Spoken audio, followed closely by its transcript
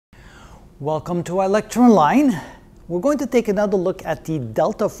Welcome to our lecture online. We're going to take another look at the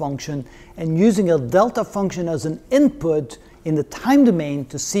delta function and using a delta function as an input in the time domain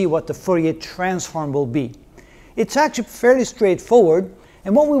to see what the Fourier transform will be. It's actually fairly straightforward,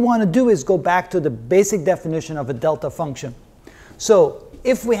 and what we want to do is go back to the basic definition of a delta function. So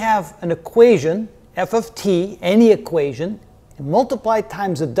if we have an equation, f of t, any equation, and multiply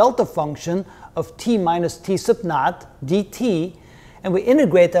times the delta function of t minus t sub naught dt, and we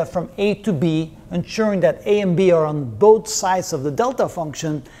integrate that from a to b, ensuring that a and b are on both sides of the delta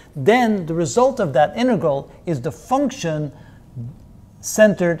function, then the result of that integral is the function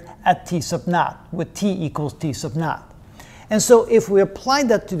centered at t sub naught, with t equals t sub naught. And so if we apply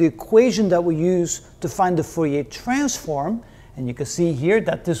that to the equation that we use to find the Fourier transform, and you can see here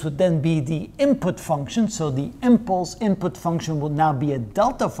that this would then be the input function, so the impulse input function will now be a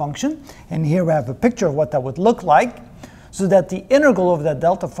delta function, and here we have a picture of what that would look like. So that the integral of that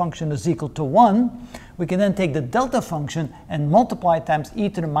delta function is equal to 1, we can then take the delta function and multiply times e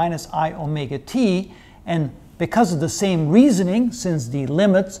to the minus I omega t, and because of the same reasoning, since the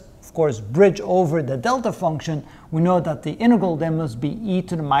limits, of course, bridge over the delta function, we know that the integral then must be e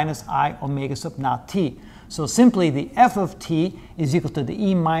to the minus I omega sub naught t. So simply the f of t is equal to the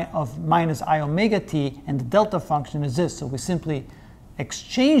e of minus I omega t, and the delta function is this. So we simply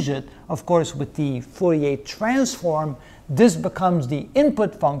exchange it, of course, with the Fourier transform. This becomes the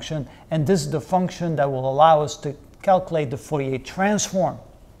input function, and this is the function that will allow us to calculate the Fourier transform.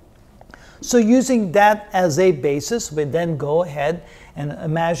 So using that as a basis, we then go ahead and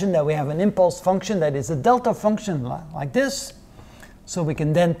imagine that we have an impulse function that is a delta function like this. So we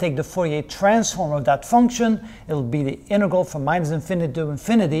can then take the Fourier transform of that function. It will be the integral from minus infinity to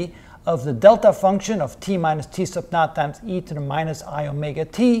infinity of the delta function of t minus t sub naught times e to the minus I omega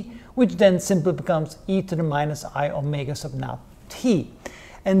t, which then simply becomes e to the minus I omega sub naught t.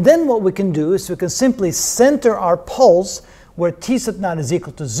 And then what we can do is we can simply center our pulse where t sub naught is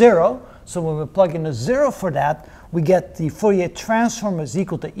equal to 0. So when we plug in a 0 for that, we get the Fourier transform is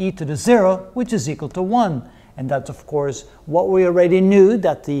equal to e to the 0, which is equal to 1. And that's, of course, what we already knew,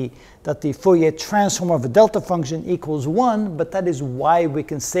 that the Fourier transform of a delta function equals 1, but that is why we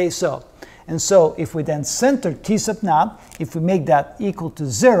can say so. And so if we then center t sub naught, if we make that equal to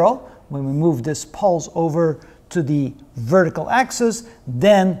 0, when we move this pulse over to the vertical axis,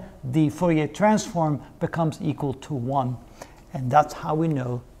 then the Fourier transform becomes equal to 1. And that's how we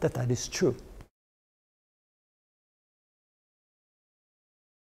know that that is true.